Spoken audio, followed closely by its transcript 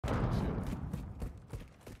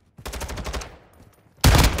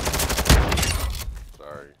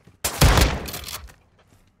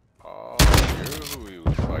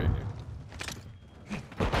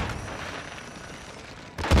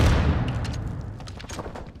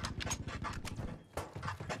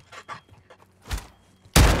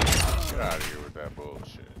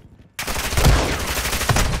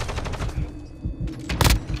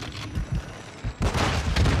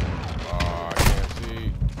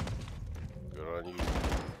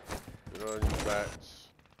Good on you, bats.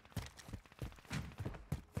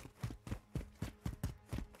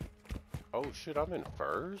 Oh shit, I'm in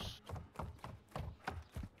first?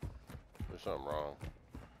 There's something wrong.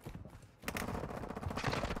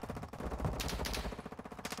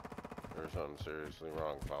 There's something seriously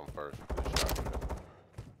wrong if I'm first with this shotgun.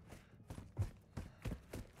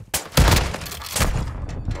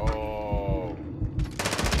 Oh.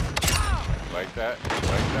 Like that?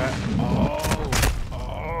 Like that? Oh!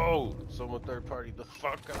 Oh! Someone third party the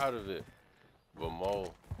fuck out of it. But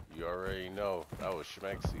Mo, you already know. That was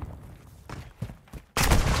Schmexy.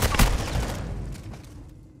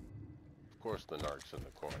 Of course the narc's in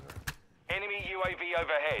the corner. Enemy UAV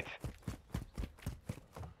overhead.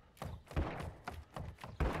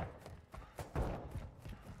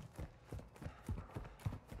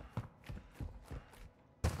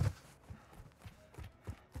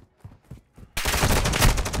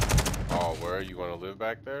 Oh, where are you gonna live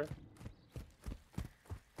back there?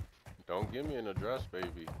 Don't give me an address,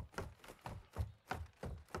 baby.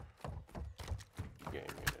 You gave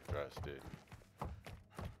me an address, didn't you?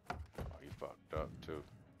 Oh, you fucked up too.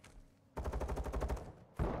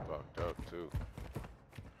 You fucked up too.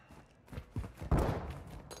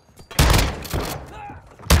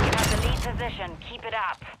 You have the lead position. Keep it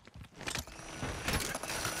up.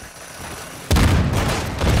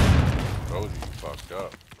 Told you you fucked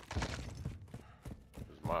up. This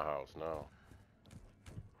is my house now.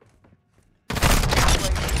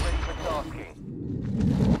 UAV ready for tasking.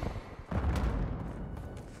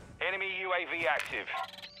 Enemy UAV active.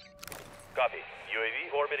 Copy. UAV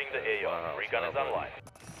orbiting the AO. Recon is online.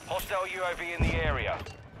 Hostile UAV in the area.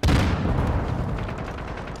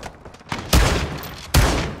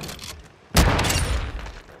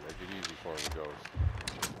 Make it easy for me, Ghost.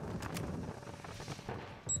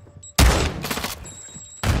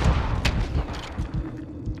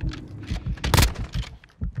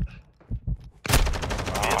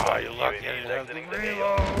 Ah, you lucky I didn't have the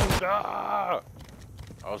reload. Ah!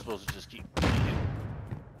 I was supposed to just keep.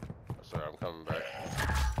 Sorry, I'm coming back.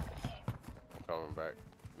 I'm coming back.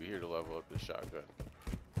 We here to level up this shotgun.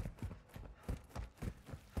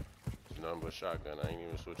 It's nothing but shotgun. I ain't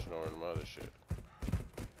even switching over to my other shit.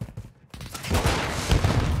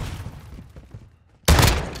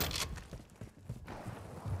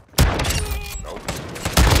 Nope.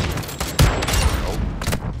 Nope.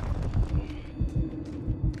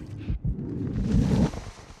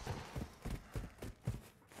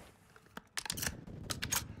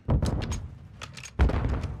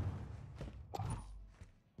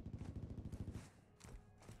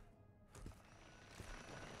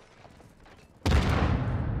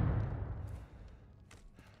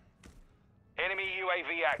 Enemy UAV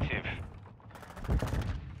active.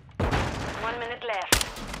 1 minute left.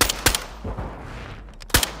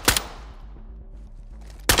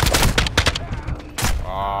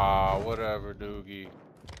 Ah, whatever, Doogie.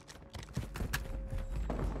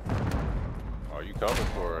 Oh, you coming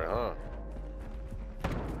for it, huh?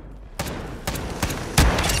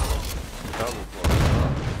 You coming for it, huh?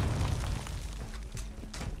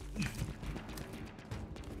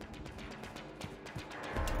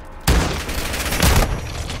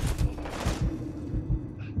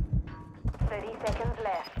 Seconds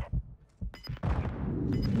left.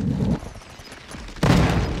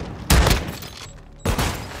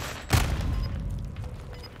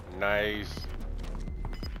 Nice.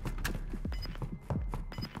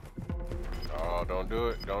 Oh, don't do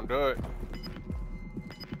it. Don't do it.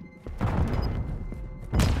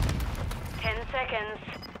 10 seconds.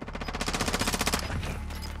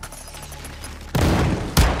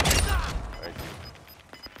 Thank you.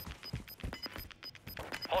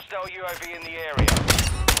 Hostile UAV in the area.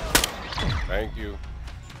 Thank you.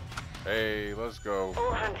 Hey, let's go.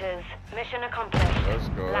 All hunters, mission accomplished. Let's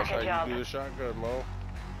go. That's Lack a how job. you do the shotgun, Mo.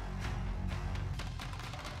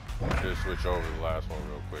 Just switch over to the last one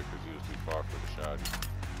real quick because he was too far for the shotty.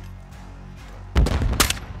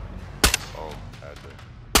 Oh, had to.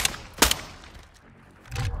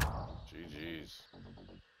 GG's.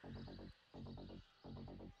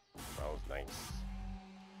 That was nice.